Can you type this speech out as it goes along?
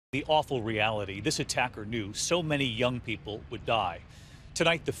The awful reality, this attacker knew so many young people would die.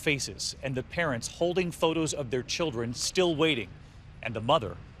 Tonight, the faces and the parents holding photos of their children still waiting, and the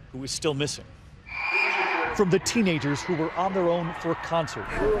mother who is still missing. From the teenagers who were on their own for a concert.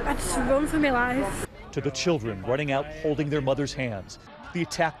 I just run for my life. To the children running out holding their mother's hands. The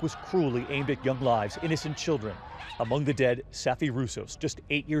attack was cruelly aimed at young lives, innocent children. Among the dead, Safi Roussos, just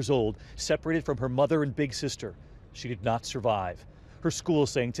 8 years old, separated from her mother and big sister. She did not survive. Her school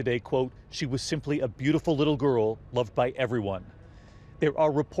saying today, quote, she was simply a beautiful little girl loved by everyone. There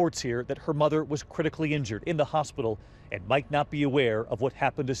are reports here that her mother was critically injured in the hospital and might not be aware of what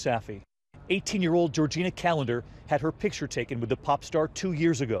happened to Safi. 18-year-old Georgina Callender had her picture taken with the pop star 2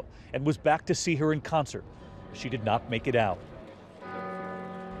 years ago and was back to see her in concert. She did not make it out.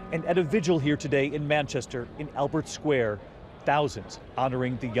 And at a vigil here today in Manchester, in Albert Square, thousands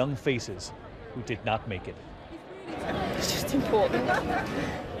honoring the young faces who did not make it. It's just important.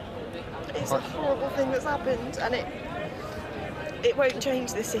 It's a horrible thing that's happened, and it won't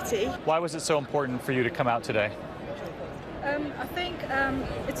change the city. Why was it so important for you to come out today? I think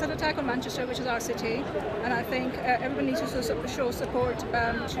it's an attack on Manchester, which is our city, and I think everyone needs to show support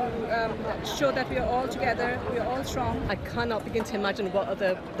to show that we are all together, we are all strong. I cannot begin to imagine what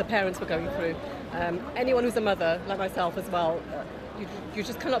the parents were going through. Anyone who's a mother, like myself as well, you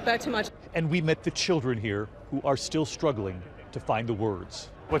just cannot bear too much. And we met the children here who are still struggling to find the words.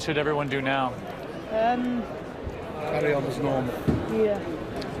 What should everyone do now? Carry on as normal.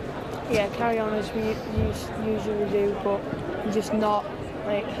 Yeah, carry on as we usually do, but just not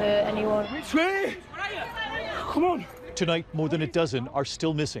hurt anyone. Which way? Come on. Tonight, more than a dozen are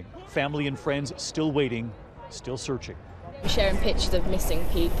still missing. Family and friends still waiting, still searching. We're sharing pictures of missing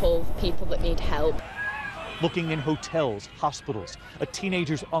people, people that need help. Looking in hotels, hospitals, a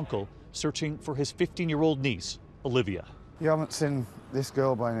teenager's uncle searching for his 15-year-old niece, Olivia. You haven't seen this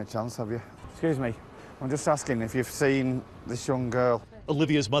girl by any chance, have you? Excuse me, I'm just asking if you've seen this young girl.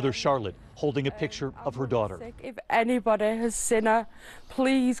 Olivia's mother, Charlotte, holding a picture of her daughter. If anybody has seen her,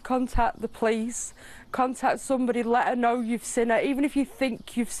 please contact the police. Contact somebody, let her know you've seen her. Even if you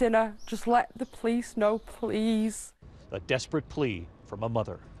think you've seen her, just let the police know, please. A desperate plea from a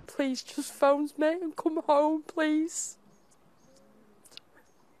mother. Please just phone me and come home, please.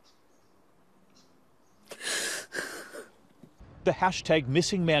 The hashtag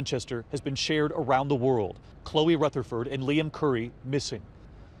Missing Manchester has been shared around the world. Chloe Rutherford and Liam Curry missing.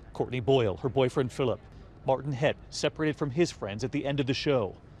 Courtney Boyle, her boyfriend Philip. Martin Hett separated from his friends at the end of the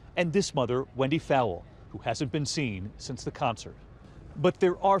show. And this mother, Wendy Fowle, who hasn't been seen since the concert. But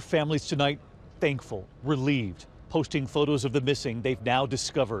there are families tonight thankful, relieved, posting photos of the missing they've now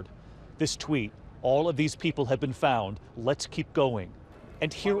discovered. This tweet, all of these people have been found, let's keep going.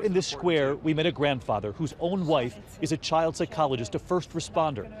 And here in this square, we met a grandfather whose own wife is a child psychologist, a first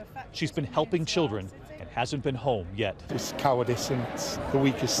responder. She's been helping children and hasn't been home yet. It's cowardice, and it's the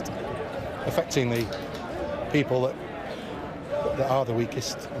weakest, affecting the people that are the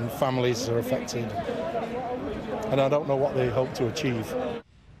weakest, and families are affected. And I don't know what they hope to achieve.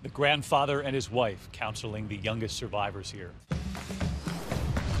 The grandfather and his wife counseling the youngest survivors here.